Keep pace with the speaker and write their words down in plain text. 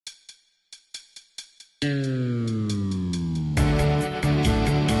This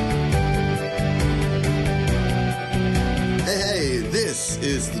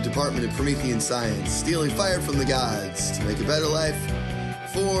is the Department of Prometheanscience, stealing fire from the gods to make a better life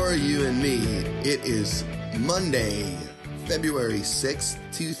for you and me. It is Monday, February 6th,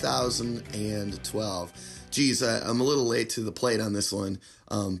 2012. Geez, I'm a little late to the plate on this one,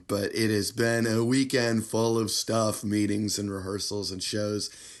 but it has been a weekend full of stuff, meetings and rehearsals and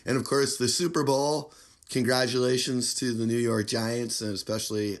shows. And of course, the Super Bowl. Congratulations to the New York Giants, and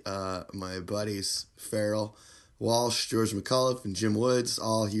especially my buddies, Farrell, Walsh, George McCullough, and Jim Woods,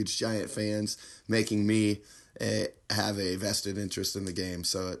 all huge Giant fans, making me have a vested interest in the game.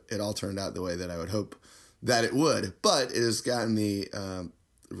 So it all turned out the way that I would hope that it would. But it has gotten me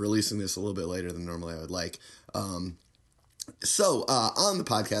releasing this a little bit later than normally I would like. So on the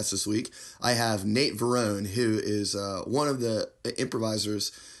podcast this week, I have Nate Varrone, who is one of the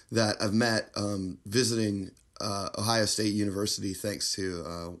improvisers that I've met visiting Ohio State University, thanks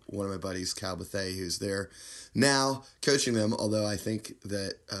to one of my buddies, Cal Bethay, who's there now coaching them, although I think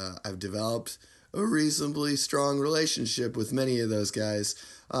that I've developed a reasonably strong relationship with many of those guys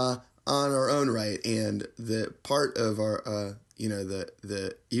on our own right. And the part of our,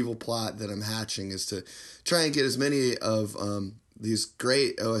 the evil plot that I'm hatching is to try and get as many of these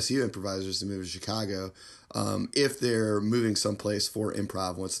great OSU improvisers to move to Chicago if they're moving someplace for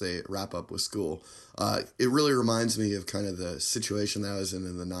improv once they wrap up with school. It really reminds me of kind of the situation that I was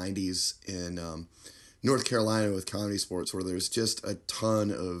in the 90s in North Carolina with Comedy Sports, where there's just a ton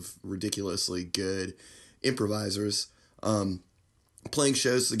of ridiculously good improvisers playing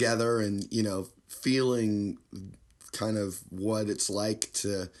shows together and, feeling kind of what it's like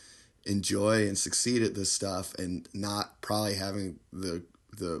to enjoy and succeed at this stuff and not probably having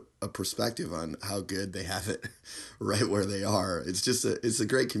a perspective on how good they have it right where they are. It's a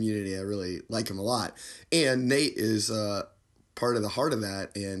great community. I really like them a lot. And Nate is part of the heart of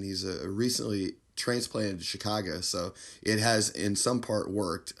that, and he's recently transplanted to Chicago, so it has in some part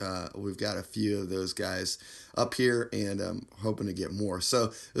worked. We've got a few of those guys up here, and I'm hoping to get more. So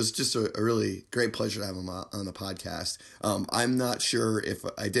it was just a really great pleasure to have him on the podcast. I'm not sure if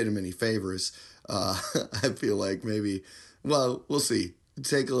I did him any favors. I feel like maybe, well, we'll see.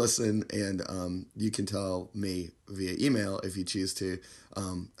 Take a listen, and you can tell me via email if you choose to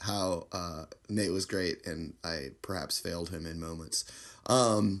how Nate was great, and I perhaps failed him in moments.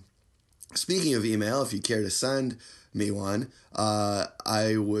 Speaking of email, if you care to send me one,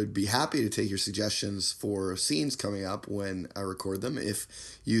 I would be happy to take your suggestions for scenes coming up when I record them. If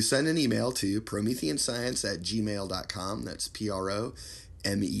you send an email to prometheanscience@gmail.com, that's PROMETHEAN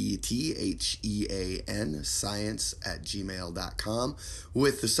science@gmail.com,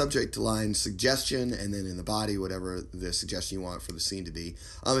 with the subject line suggestion, and then in the body, whatever the suggestion you want for the scene to be.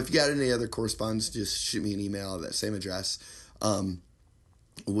 If you got any other correspondence, just shoot me an email at that same address.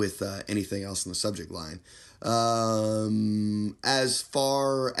 With anything else in the subject line. As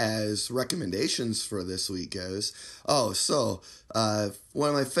far as recommendations for this week goes, one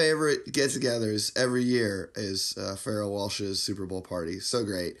of my favorite get-togethers every year is Farrell Walsh's Super Bowl party. So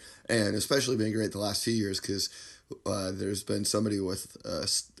great, and especially been great the last few years because there's been somebody with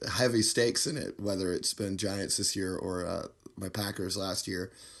heavy stakes in it, whether it's been Giants this year or my Packers last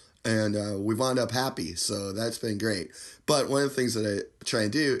year. And we wound up happy, so that's been great. But one of the things that I try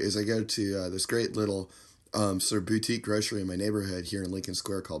and do is I go to this great little sort of boutique grocery in my neighborhood here in Lincoln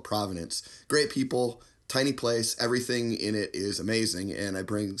Square called Providence. Great people, tiny place, everything in it is amazing, and I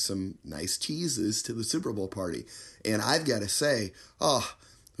bring some nice cheeses to the Super Bowl party. And I've got to say,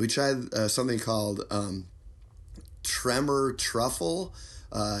 we tried something called Tremor Truffle.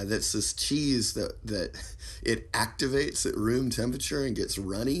 That's this cheese that it activates at room temperature and gets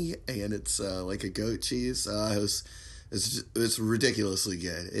runny, and it's like a goat cheese. It's ridiculously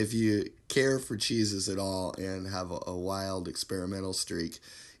good. If you care for cheeses at all and have a wild experimental streak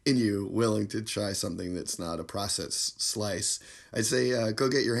in you, willing to try something that's not a processed slice, I'd say go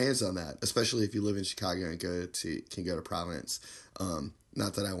get your hands on that, especially if you live in Chicago and can go to Providence.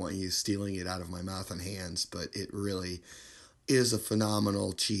 Not that I want you stealing it out of my mouth and hands, but it really is a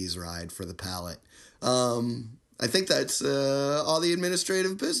phenomenal cheese ride for the palate. I think that's all the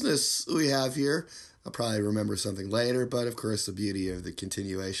administrative business we have here. I'll probably remember something later, but of course the beauty of the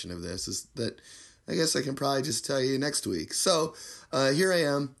continuation of this is that I guess I can probably just tell you next week. So here I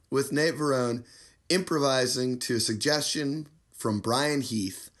am with Nate Varrone improvising to a suggestion from Brian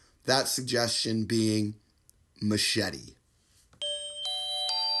Heath, that suggestion being machete.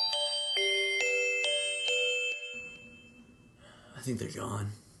 I think they're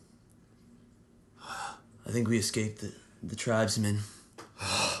gone. I think we escaped the tribesmen.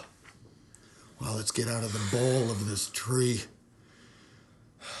 Well, Oh, let's get out of the bowl of this tree.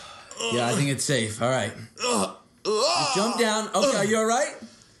 Yeah, I think it's safe. All right. Just jump down. Okay, are you all right?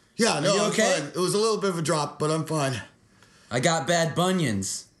 Yeah, no, you I'm okay? fine. It was a little bit of a drop, but I'm fine. I got bad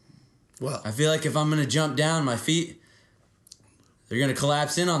bunions. Well, I feel like if I'm going to jump down, my feet, they're going to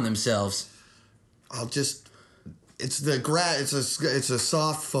collapse in on themselves. I'll just... It's the grass. It's a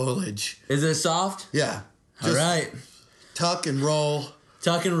soft foliage. Is it soft? Yeah. All right. Tuck and roll.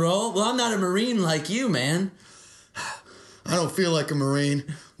 Tuck and roll? Well, I'm not a Marine like you, man. I don't feel like a Marine.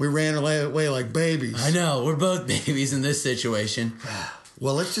 We ran away like babies. I know. We're both babies in this situation.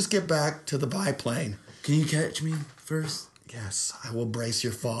 Well, let's just get back to the biplane. Can you catch me first? Yes, I will brace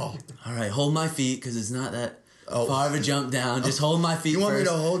your fall. All right. Hold my feet because it's not that far of a jump down. Just hold my feet You want me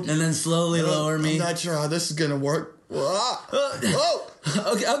first, to hold you? and then slowly lower me. I'm not sure how this is going to work. Whoa!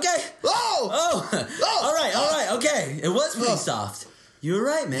 Okay. Whoa! Oh. All right. Okay. It was pretty soft. You were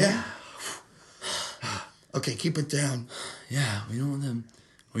right, man. Yeah. Okay, keep it down. Yeah, we don't want them.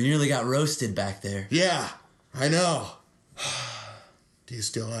 We nearly got roasted back there. Yeah, I know. Do you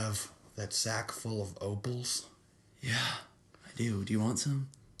still have that sack full of opals? Yeah, I do. Do you want some?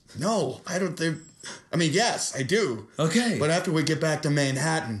 No, I don't think... I mean, yes, I do. Okay. But after we get back to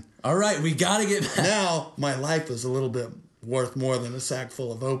Manhattan... All right, we gotta get back. Now, my life is a little bit worth more than a sack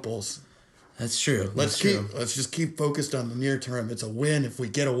full of opals. That's true. Let's just keep focused on the near term. It's a win if we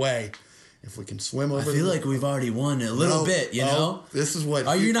get away. If we can swim over... I feel like we've already won a little bit, you know? This is what...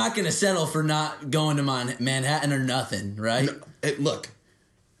 Are you not going to settle for not going to Manhattan or nothing, right? No, look,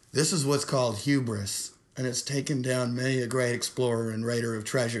 this is what's called hubris, and it's taken down many a great explorer and raider of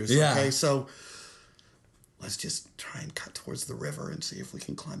treasures. Yeah. Okay, so let's just try and cut towards the river and see if we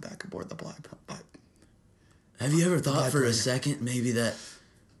can climb back aboard the blind. Have you ever thought for a second maybe that...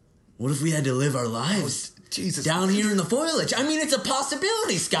 What if we had to live our lives... Jesus. Down here in the foliage. I mean, it's a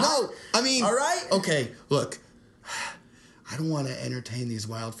possibility, Scott. No, I mean... All right? Okay, look. I don't want to entertain these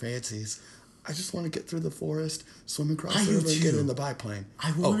wild fancies. I just want to get through the forest, swim across the river, and get in the biplane.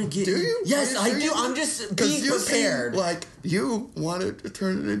 I want to get... Do you? Yes, I do. I'm just being prepared. Like, you wanted to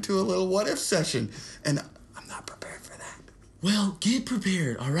turn it into a little what-if session, and I'm not prepared for that. Well, get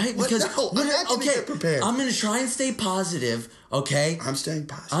prepared, all right? What? Because No, I'm not gonna get prepared. I'm going to try and stay positive, okay? I'm staying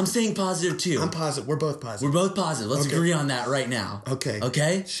positive. I'm staying positive, too. I'm positive. We're both positive. We're both positive. Let's agree on that right now. Okay.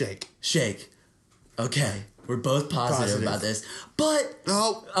 Okay? Shake. Okay. We're both positive about this. But...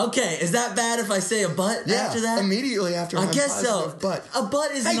 No. Okay, is that bad if I say a but after that? Immediately after I I'm guess positive, so. But. A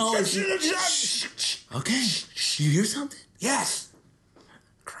but isn't always... Shh. Okay. You hear something? Yes.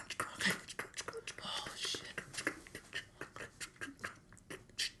 Crunch, crunch, crunch, crunch, crunch. Oh, shit.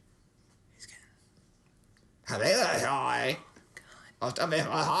 He's getting... Hi.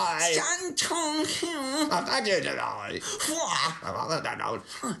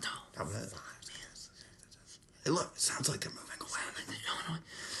 Hey, look, it sounds like they're moving away.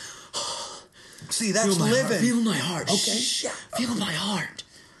 See, that's living. Feel my heart. Okay. Shh. Feel my heart.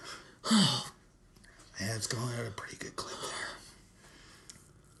 Oh. Yeah, it's going at a pretty good clip there.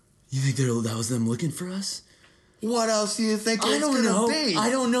 You think that was them looking for us? What else do you think I it's don't going know. to be? I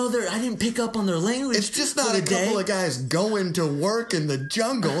don't know. I didn't pick up on their language. It's just not a couple of guys going to work in the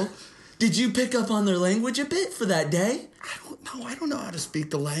jungle. Did you pick up on their language a bit for that day? I don't know. I don't know how to speak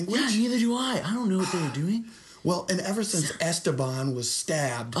the language. Yeah, neither do I. I don't know what they were doing. Well, and ever since Esteban was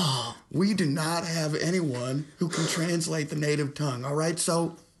stabbed, we do not have anyone who can translate the native tongue, all right?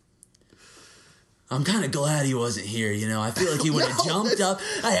 So... I'm kind of glad he wasn't here, you know. I feel like he would have jumped up.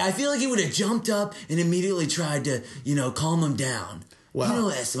 I feel like he would have jumped up and immediately tried to, calm him down. Well,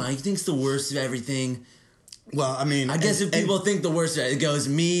 Esteban, he thinks the worst of everything. Well, I mean... I guess if people think the worst of it goes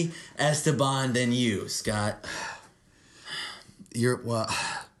me, Esteban, then you, Scott.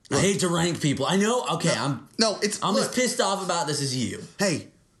 I hate to rank people. I know. Okay, I'm as pissed off about this as you. Hey,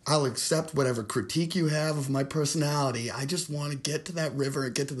 I'll accept whatever critique you have of my personality. I just want to get to that river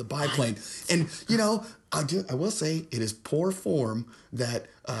and get to the biplane. And I will say it is poor form that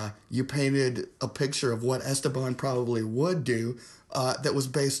you painted a picture of what Esteban probably would do that was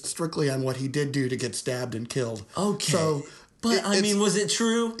based strictly on what he did do to get stabbed and killed. Okay. So. But, was it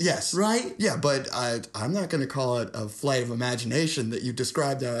true? Yes. Right? Yeah, but I'm not going to call it a flight of imagination that you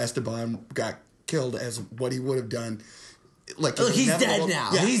described how Esteban got killed as what he would have done. Look, he's dead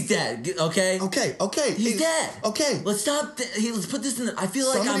now. Yeah. He's dead, okay? Okay. He's dead. Okay. Let's stop. Let's put this in I feel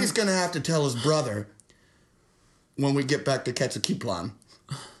like somebody's going to have to tell his brother when we get back to Quetzalcoatl.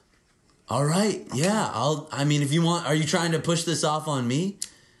 All right. Okay. Yeah. If you want, are you trying to push this off on me?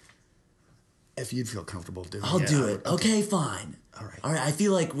 If you'd feel comfortable doing it. I'll do it. Okay, fine. All right. I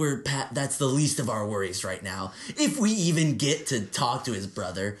feel like that's the least of our worries right now. If we even get to talk to his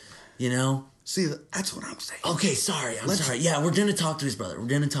brother, See, that's what I'm saying. Okay, sorry. I'm sorry. Yeah, we're gonna talk to his brother. We're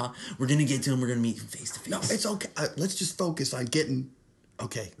gonna talk. We're gonna get to him. We're gonna meet him face to face. No, it's okay. Let's just focus on getting.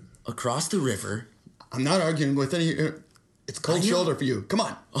 Okay. Across the river. I'm not arguing with any. It's cold shoulder for you. Come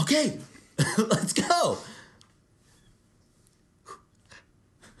on. Okay, let's go.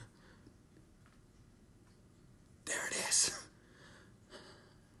 There it is.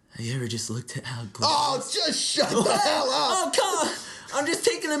 Have you ever just looked at how close? Oh, just shut the hell up. Oh, come on. I'm just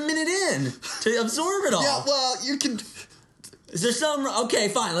taking a minute in to absorb it all. Yeah, well, you can. Is there some... Okay,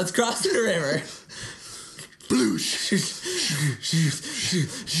 fine. Let's cross the river. Bloosh.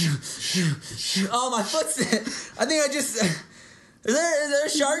 Oh, my foot's... I think I just... Is there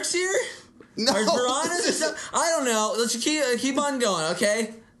sharks here? No. Or piranhas or something? I don't know. Let's keep on going,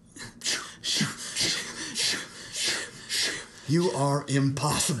 okay? You are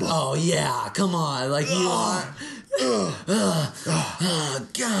impossible. Oh, yeah. Come on. Like, you are... Oh,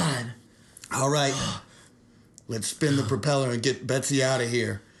 God. All right. Let's spin the propeller and get Betsy out of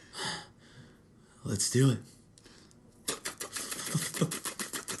here. Let's do it.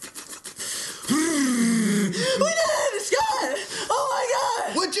 We did it, Scott! Oh, my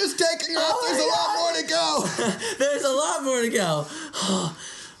God! We're just taking off. There's a lot more to go. There's a lot more to go.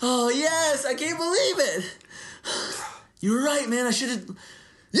 Oh, yes. I can't believe it. You were right, man. I should have...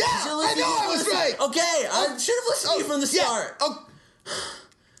 Yeah, I know I was right. Okay, I should have listened to you from the start. Oh.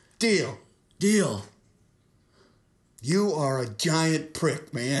 Deal. You are a giant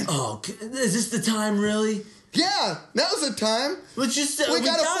prick, man. Oh, is this the time, really? Yeah, now's the time. Let's just... we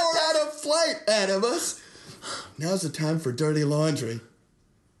got a 4-hour flight ahead of us. Now's the time for dirty laundry.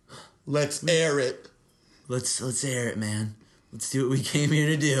 Let's air it. Let's air it, man. Let's do what we came here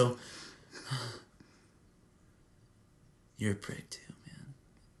to do. You're a prick, too, man.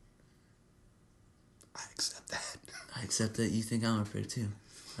 I accept that. I accept that you think I'm a prick, too.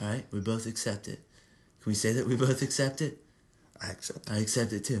 All right? We both accept it. Can we say that we both accept it? I accept it. I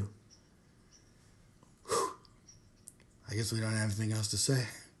accept it, too. I guess we don't have anything else to say.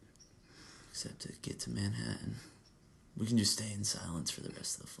 Except to get to Manhattan. We can just stay in silence for the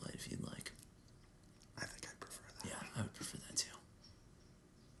rest of the flight if you'd like. I think I'd prefer that. Yeah, I would prefer that, too.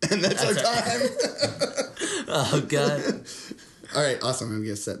 And that's our time. Oh, God. All right, awesome. I'm going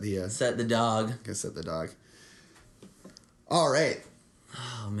to set the... Set the dog. I'm going to set the dog. All right.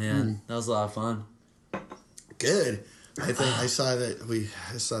 Oh, man. That was a lot of fun. Good. I saw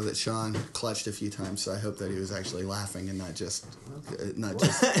that Sean clutched a few times, so I hope that he was actually laughing and not just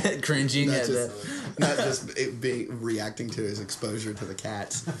cringing not at just reacting to his exposure to the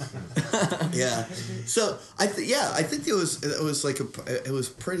cats. Yeah. So I think it was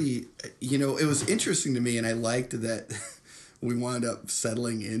pretty. It was interesting to me, and I liked that we wound up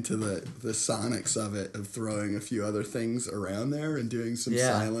settling into the sonics of it, of throwing a few other things around there and doing some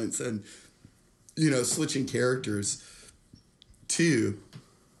silence and switching characters. Too,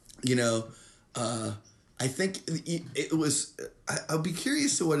 I think it was. I'll be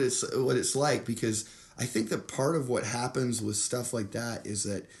curious to what it's like, because I think that part of what happens with stuff like that is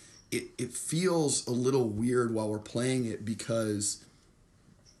that it feels a little weird while we're playing it because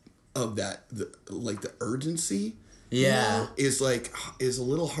of that the urgency. Yeah, is a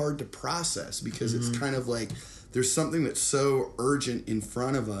little hard to process, because it's kind of like there's something that's so urgent in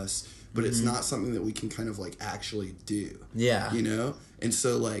front of us, but it's not something that we can kind of actually do. Yeah. And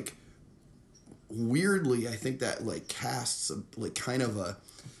so weirdly, I think that casts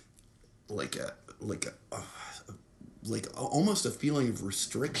almost a feeling of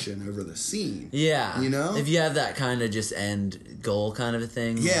restriction over the scene. Yeah. If you have that kind of just end goal kind of a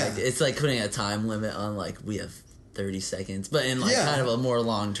thing. Yeah. It's like putting a time limit on we have 30 seconds, but in kind of a more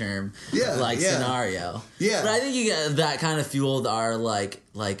long-term scenario. Yeah. But I think you get that kind of fueled our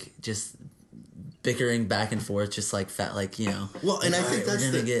just bickering back and forth, just fat, Well, and I think that's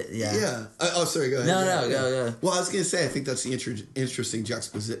Oh, sorry, go ahead. No, go. Well, I was going to say, I think that's the interesting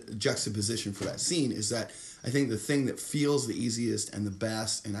juxtaposition for that scene, is that I think the thing that feels the easiest and the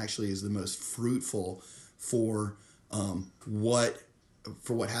best and actually is the most fruitful for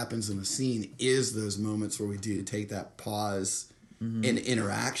what happens in the scene is those moments where we do take that pause in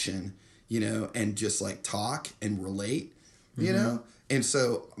interaction, and just talk and relate, And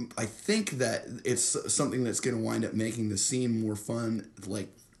so I think that it's something that's going to wind up making the scene more fun,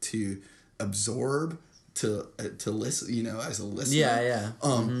 to absorb, to listen, as a listener. Yeah.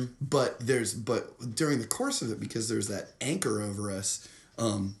 But during the course of it, because there's that anchor over us,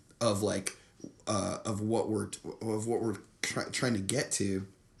 of what we're trying to get to,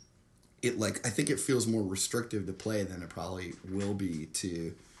 it I think it feels more restrictive to play than it probably will be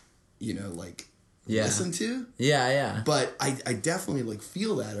to, listen to. Yeah. But I definitely like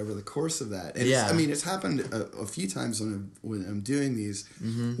feel that over the course of that. And I mean, it's happened a few times when I'm doing these,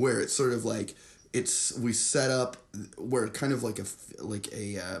 where it's sort of like we set up where kind of like a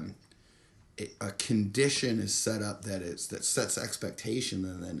condition is set up that sets expectation,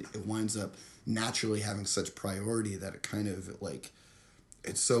 and then it winds up naturally having such priority that it kind of like.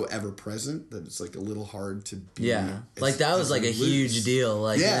 It's so ever present that it's like a little hard to be. Yeah, like that was like a huge deal.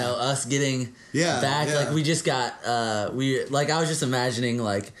 Like you know, us getting back. Yeah. Like we just got I was just imagining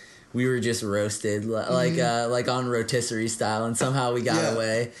like we were just roasted like on rotisserie style, and somehow we got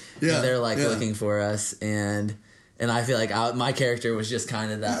away. Yeah, and they're like looking for us, and I feel like my character was just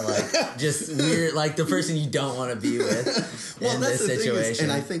kind of that like just weird, like the person you don't want to be with in this situation.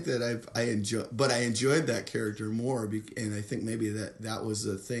 And I think that I enjoyed that character more, and I think maybe that was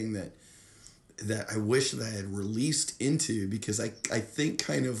a thing that I wish that I had released into, because I think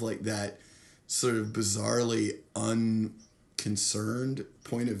kind of like that sort of bizarrely unconcerned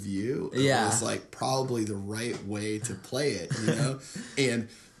point of view was like probably the right way to play it, you know? And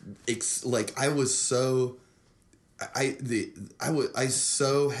it's like I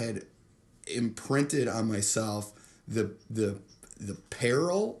so had imprinted on myself the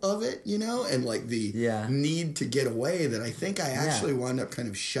peril of it, you know, and like the need to get away, that I think I actually wound up kind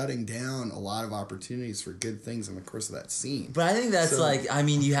of shutting down a lot of opportunities for good things in the course of that scene. But I think that's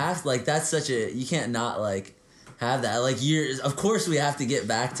you have like that's such a, you can't not like have that, like of course we have to get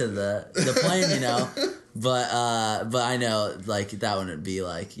back to the plane, you know. But I know like that wouldn't be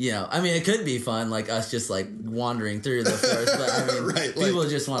like, you know, I mean it could be fun like us just like wandering through the forest, but I mean people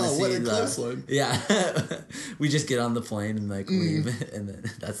just want to see we just get on the plane and like leave and then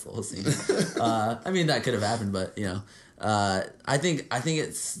that's the whole scene. I mean that could have happened, but you know, I think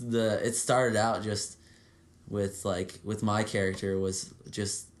it started out just with my character was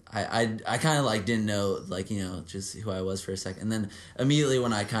just I kind of like didn't know like, you know, just who I was for a second, and then immediately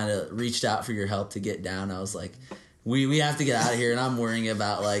when I kind of reached out for your help to get down, I was like, we have to get out of here, and I'm worrying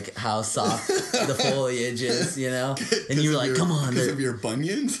about like how soft the foliage is, you know. And you were like, come on, because of your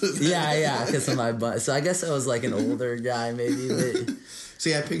bunions. because of my bunions. So I guess I was like an older guy maybe. But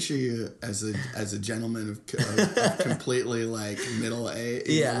see, I picture you as a gentleman of completely like middle age,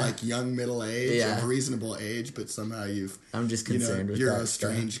 like young middle age, of reasonable age, but somehow I'm just concerned with you're that a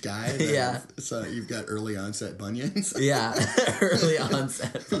strange guy. So you've got early onset bunions. Early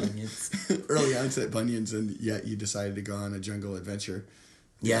onset bunions. Early onset bunions, and yet you decided to go on a jungle adventure.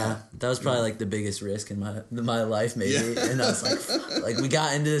 Yeah, that was probably like the biggest risk in my life, maybe. And I was like we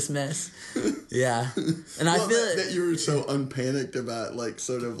got into this mess. Yeah, and I feel that you were so unpanicked about like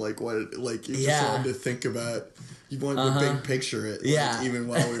sort of like what like you just wanted to think about. You wanted the big picture it, even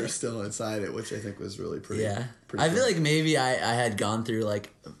while we were still inside it, which I think was really pretty. Yeah, I feel like maybe I had gone through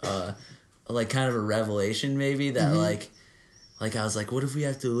like kind of a revelation, maybe that like I was like, what if we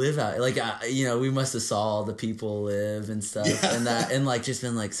have to live out? Like, you know, we must have saw all the people live and stuff, and like just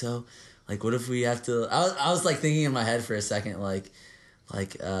been like, so, like, what if we have to? I was like thinking in my head for a second,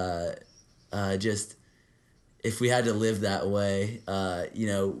 just if we had to live that way, you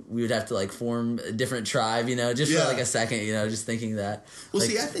know, we would have to like form a different tribe, you know, just for like a second, you know, just thinking that. Well,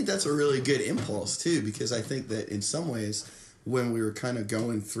 see, I think that's a really good impulse too, because I think that in some ways, when we were kind of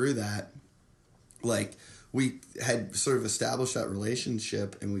going through that, like. We had sort of established that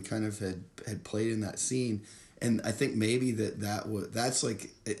relationship, and we kind of had played in that scene, and I think maybe that's like,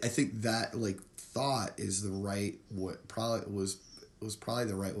 I think that like thought is the right, what probably was probably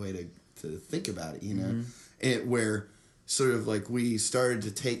the right way to think about it, you know, and where sort of like we started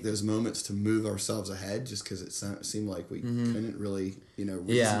to take those moments to move ourselves ahead, just because it seemed like we couldn't really, you know,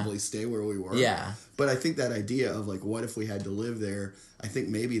 reasonably stay where we were. Yeah. But I think that idea of like, what if we had to live there? I think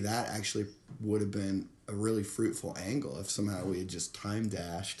maybe that actually would have been a really fruitful angle if somehow we had just time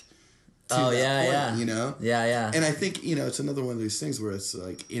dashed to that point, you know? Yeah. And I think, you know, it's another one of these things where it's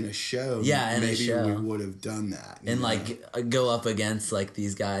like in a show, maybe we would have done that. And like go up against like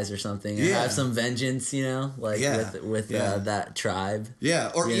these guys or something and have some vengeance, you know, like with that tribe.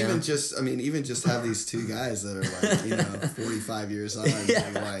 Yeah, or even just, I mean, even just have these two guys that are like, you know, 45 years on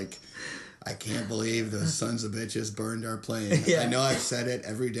and like, I can't believe those sons of bitches burned our plane. I know I've said it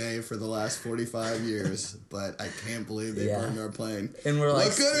every day for the last 45 years, but I can't believe they burned our plane. And we're like,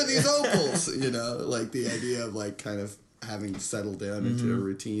 what good are these opals? You know, like the idea of like kind of having settled down into a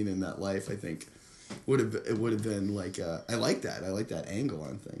routine in that life, I think would have been like, I like that. I like that angle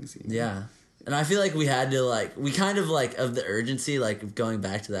on things. You know? Yeah. And I feel like we had to like, we kind of like, of the urgency, like going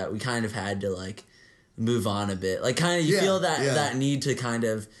back to that, we kind of had to like move on a bit. Like kind of, you feel that need to kind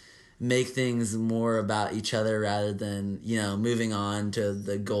of make things more about each other rather than, you know, moving on to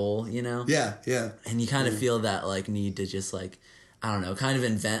the goal, you know? Yeah, yeah. And you kind of feel that, like, need to just, like, I don't know, kind of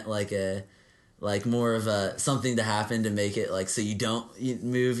invent, like more of a something to happen to make it, like, so you don't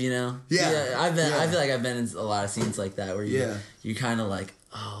move, you know? Yeah. I feel like I've been in a lot of scenes like that where you kind of like,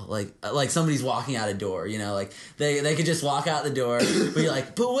 oh, like somebody's walking out a door, you know, like they could just walk out the door, but you're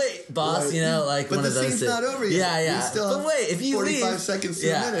like, but wait, boss, Right. you know, like but one of those. But the scene's not over yet. Yeah, yeah. You still but wait, if you 45 leave, seconds to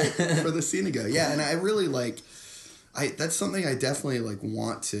a minute for the scene to go. Yeah, and I really that's something I definitely like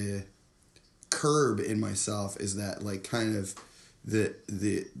want to curb in myself, is that like kind of the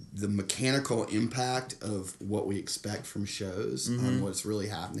mechanical impact of what we expect from shows on what's really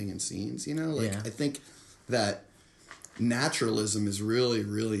happening in scenes, you know? Like I think that naturalism is really,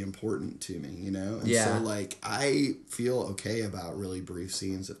 really important to me, you know? And so like I feel okay about really brief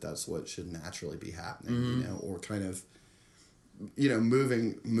scenes if that's what should naturally be happening, you know, or kind of, you know,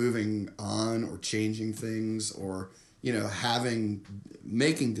 moving on or changing things, or, you know,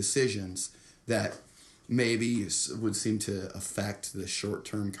 making decisions that maybe would seem to affect the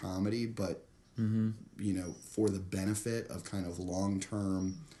short-term comedy, but, you know, for the benefit of kind of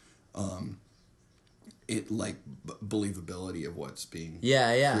long-term, believability of what's being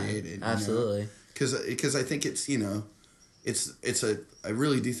created. Absolutely. Because I think it's, you know, I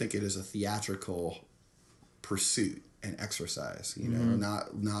really do think it is a theatrical pursuit and exercise, you know,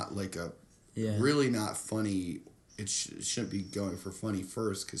 not like a really not funny. It shouldn't be going for funny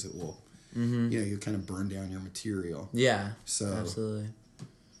first, because it will, you know, you kind of burn down your material. Yeah. So absolutely.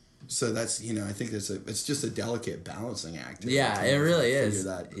 So that's, you know, I think it's just a delicate balancing act. Yeah, it really is.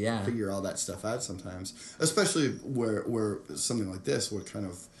 Figure all that stuff out sometimes, especially where something like this, where kind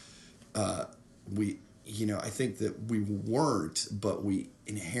of we, you know, I think that we weren't, but we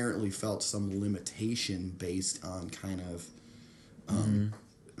inherently felt some limitation based on kind of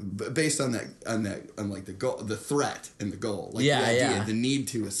based on like the goal, the threat and the goal, like the idea, the need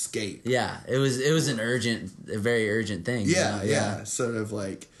to escape. Yeah, it was a very urgent thing. Yeah. Sort of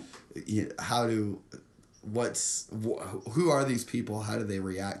like, who are these people? How do they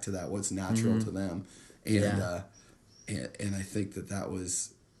react to that? What's natural to them? And I think that's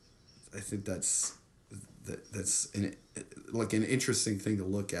an interesting thing to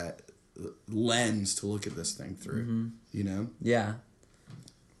look at, lens to look at this thing through. You know? Yeah.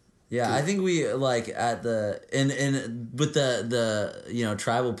 Yeah, I think we like at the and with the you know,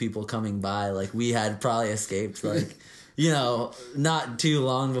 tribal people coming by, like we had probably escaped like, you know, not too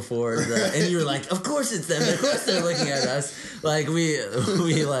long before and you were like, of course it's them, of course they're looking at us, like we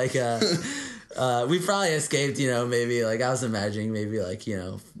like we probably escaped, you know, maybe like I was imagining maybe like, you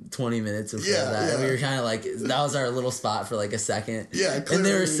know, 20 minutes before that. And we were kind of like, that was our little spot for like a second. Yeah, clearly, and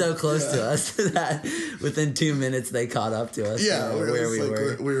they were so close to us that within 2 minutes they caught up to us. Yeah, where we like,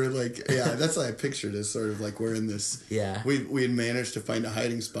 were. We were like, that's what I pictured as sort of like we're in this. Yeah. We had managed to find a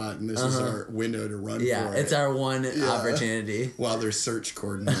hiding spot, and this is our window to run for. Yeah, it's our one opportunity. While their search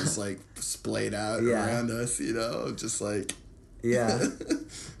coordinates like splayed out around us, you know, just like. Yeah.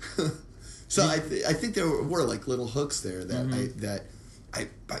 So I think there were like little hooks there that I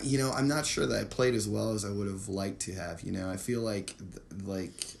you know, I'm not sure that I played as well as I would have liked to have. You know, I feel like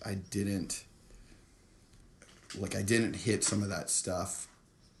I didn't hit some of that stuff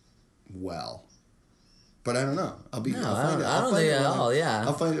well. But I don't know. I'll find out. I don't think at all. Yeah,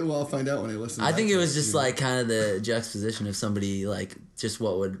 I'll find out when I listen. I think it was just like kind of the juxtaposition of somebody like just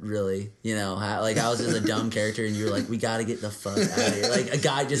what would really, you know, like I was just a dumb character, and you were like, we got to get the fuck out of here. Like a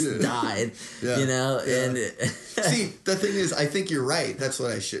guy just died, you know. And see, the thing is, I think you're right. That's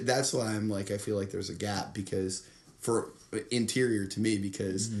why I'm like, I feel like there's a gap because for interior to me,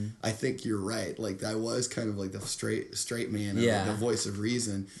 because I think you're right. Like I was kind of like the straight man, the voice of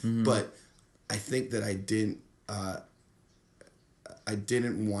reason, but. I think that I didn't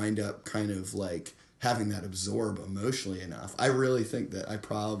wind up kind of like having that absorb emotionally enough. I really think that I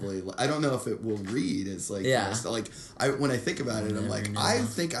don't know if it will read as like, when I think about it, I'm like, I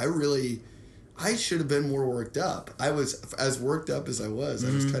think I should have been more worked up. I was as worked up as I was. I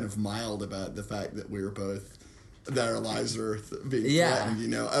was kind of mild about the fact that we were both, that our lives were being threatened, you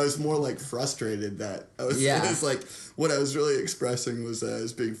know. I was more like frustrated that it was like what I was really expressing was I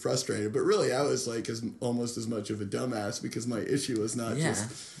was being frustrated, but really I was like almost as much of a dumbass because my issue was not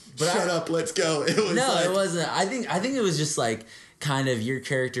just shut up, let's go. It was it wasn't. I think it was just like kind of your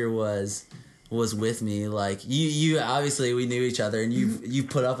character was with me, like you obviously we knew each other, and you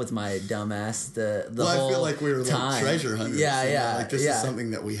put up with my dumbass the whole I feel like we were time. Like treasure hunters. Yeah. Like this is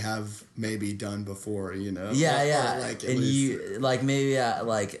something that we have maybe done before, you know. Yeah. Like and was, you like maybe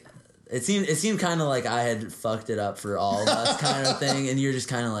like It seemed kind of like I had fucked it up for all of us kind of thing, and you're just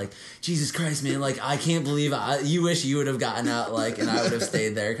kind of like, Jesus Christ, man, like, I can't believe you wish you would have gotten out, like, and I would have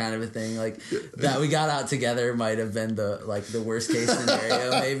stayed there kind of a thing, like, that we got out together might have been the worst case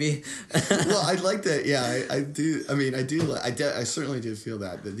scenario, maybe. Well, I'd like that, yeah, I do, I mean, I certainly did feel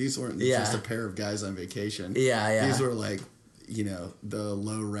that these weren't just a pair of guys on vacation. Yeah. These were, like, you know, the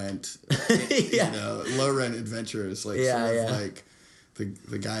low rent, low rent adventurers, like, like,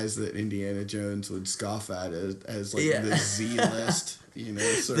 the guys that Indiana Jones would scoff at as like the Z-list, you know,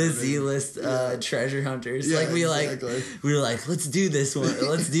 the Z-list treasure hunters. Yeah, like we were like, let's do this one.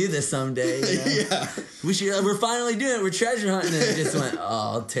 Let's do this someday. You know? Yeah, we should. We're finally doing it. We're treasure hunting, and it just went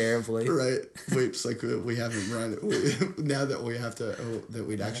terribly. Right. It's like we haven't run. Now that we have to, that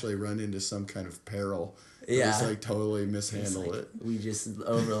we'd actually run into some kind of peril. Yeah, it's like totally mishandled it. We just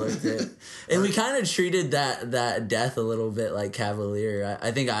overlooked it, and we kind of treated that death a little bit like cavalier. I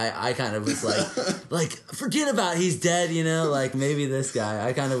think I kind of was like forget about he's dead, you know. Like maybe this guy.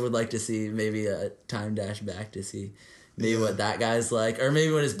 I kind of would like to see maybe a time dash back to see maybe what that guy's like, or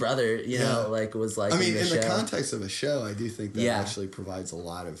maybe what his brother, you know, like was like. I mean, in the context of a show, I do think that actually provides a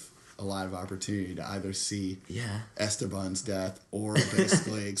lot of opportunity to either see Esteban's death or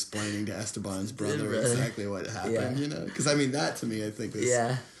basically explaining to Esteban's brother exactly what happened, you know? Because, I mean, that to me, I think is...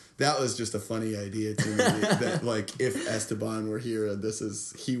 Yeah. That was just a funny idea to me, that, like, if Esteban were here and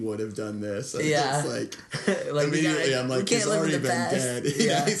he would have done this. And it's like immediately I'm like, he's already been dead.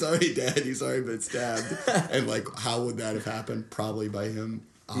 Yeah. He's already dead. He's already been stabbed. And, like, how would that have happened? Probably by him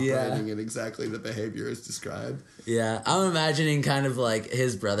operating in exactly the behavior as described. Yeah, I'm imagining kind of like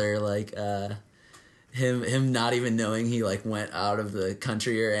his brother, like him not even knowing he like went out of the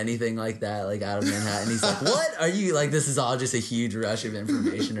country or anything like that, like out of Manhattan. He's like, "What are you like? This is all just a huge rush of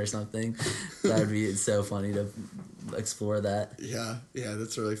information or something." That would be so funny to explore that. Yeah,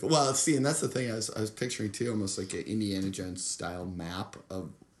 that's really fun. Well, see, and that's the thing I was picturing too, almost like an Indiana Jones style map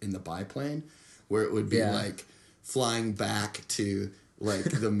in the biplane, where it would be like flying back to like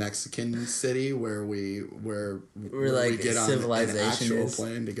the Mexican city where we get on an actual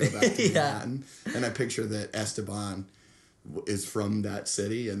plane to go back to Manhattan. And I picture that Esteban is from that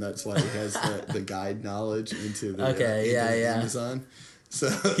city, and that's why he has the guide knowledge into the Amazon. So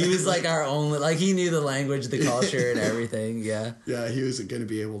he was like our only, like he knew the language, the culture, and everything. Yeah. Yeah, he was going to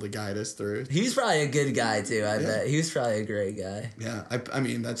be able to guide us through. He was probably a good guy too. I bet he was probably a great guy. Yeah, I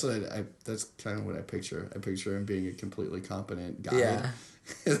mean that's that's kind of what I picture. I picture him being a completely competent guy. Yeah.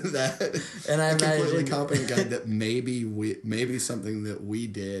 And I imagine completely competent guy that maybe something that we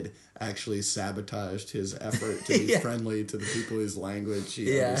did actually sabotaged his effort to be friendly to the people whose language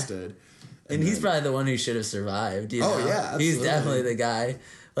he understood. And he's probably the one who should have survived. You know? Oh, yeah, absolutely. He's definitely the guy.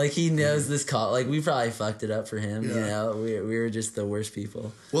 Like, he knows this call. Like, we probably fucked it up for him, you know? We were just the worst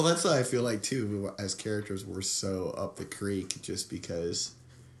people. Well, that's what I feel like, too. As characters, we're so up the creek just because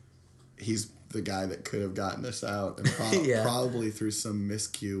he's the guy that could have gotten us out. And probably through some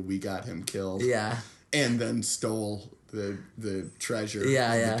miscue, we got him killed. Yeah. And then stole the treasure of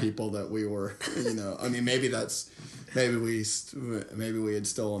the people that we were, you know. I mean, maybe we had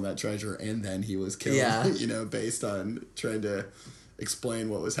stolen that treasure and then he was killed, you know, based on trying to explain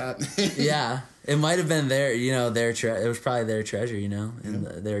what was happening. Yeah. It might have been it was probably their treasure, you know, and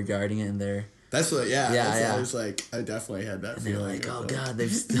they were guarding it and that's what, I was like, I definitely had that feeling. Like, oh God,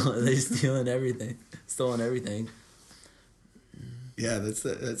 they've stolen everything. Stolen everything. Yeah, that's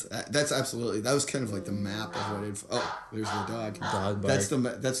absolutely, that was kind of like the map of what it, there's the dog. Dog bark.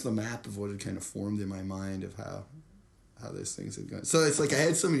 That's the map of what had kind of formed in my mind of how those things had gone. So it's like I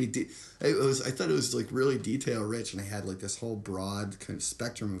had so many, I thought it was like really detail rich, and I had like this whole broad kind of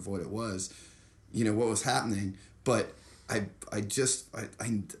spectrum of what it was, you know, what was happening. But I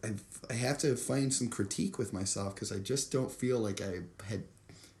have to find some critique with myself because I just don't feel like I had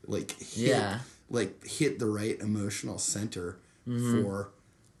hit the right emotional center for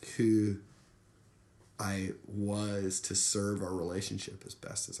who I was to serve our relationship as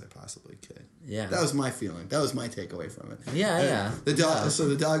best as I possibly could. Yeah, that was my feeling. That was my takeaway from it. Yeah. The dog. So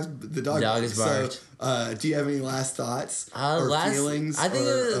the dog is barked. So, do you have any last thoughts or feelings? I think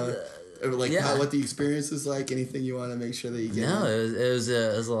what the experience is like. Anything you want to make sure that you get? No, it was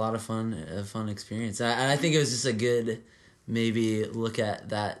a lot of fun. A fun experience. And I think it was just a good maybe look at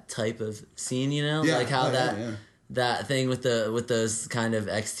that type of scene. You know, like how that thing with those kind of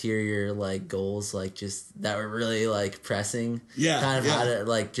exterior like goals, like just that were really like pressing. Yeah. Kind of how to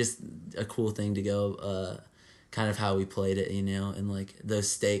like just a cool thing to go. Kind of how we played it, you know, and like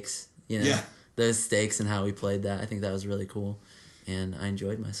those stakes, you know, those stakes and how we played that. I think that was really cool. and I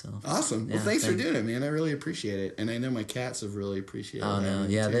enjoyed myself. Awesome. Well, thanks for doing it, man. I really appreciate it. And I know my cats have really appreciated it. Oh, no.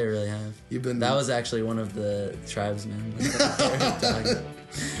 Yeah, they really have. That was actually one of the tribesmen.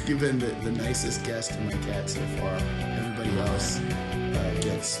 You've been the nicest guest to my cat so far. Everybody else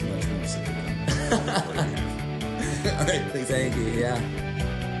gets much more sympathy. All right. Thank you. Yeah.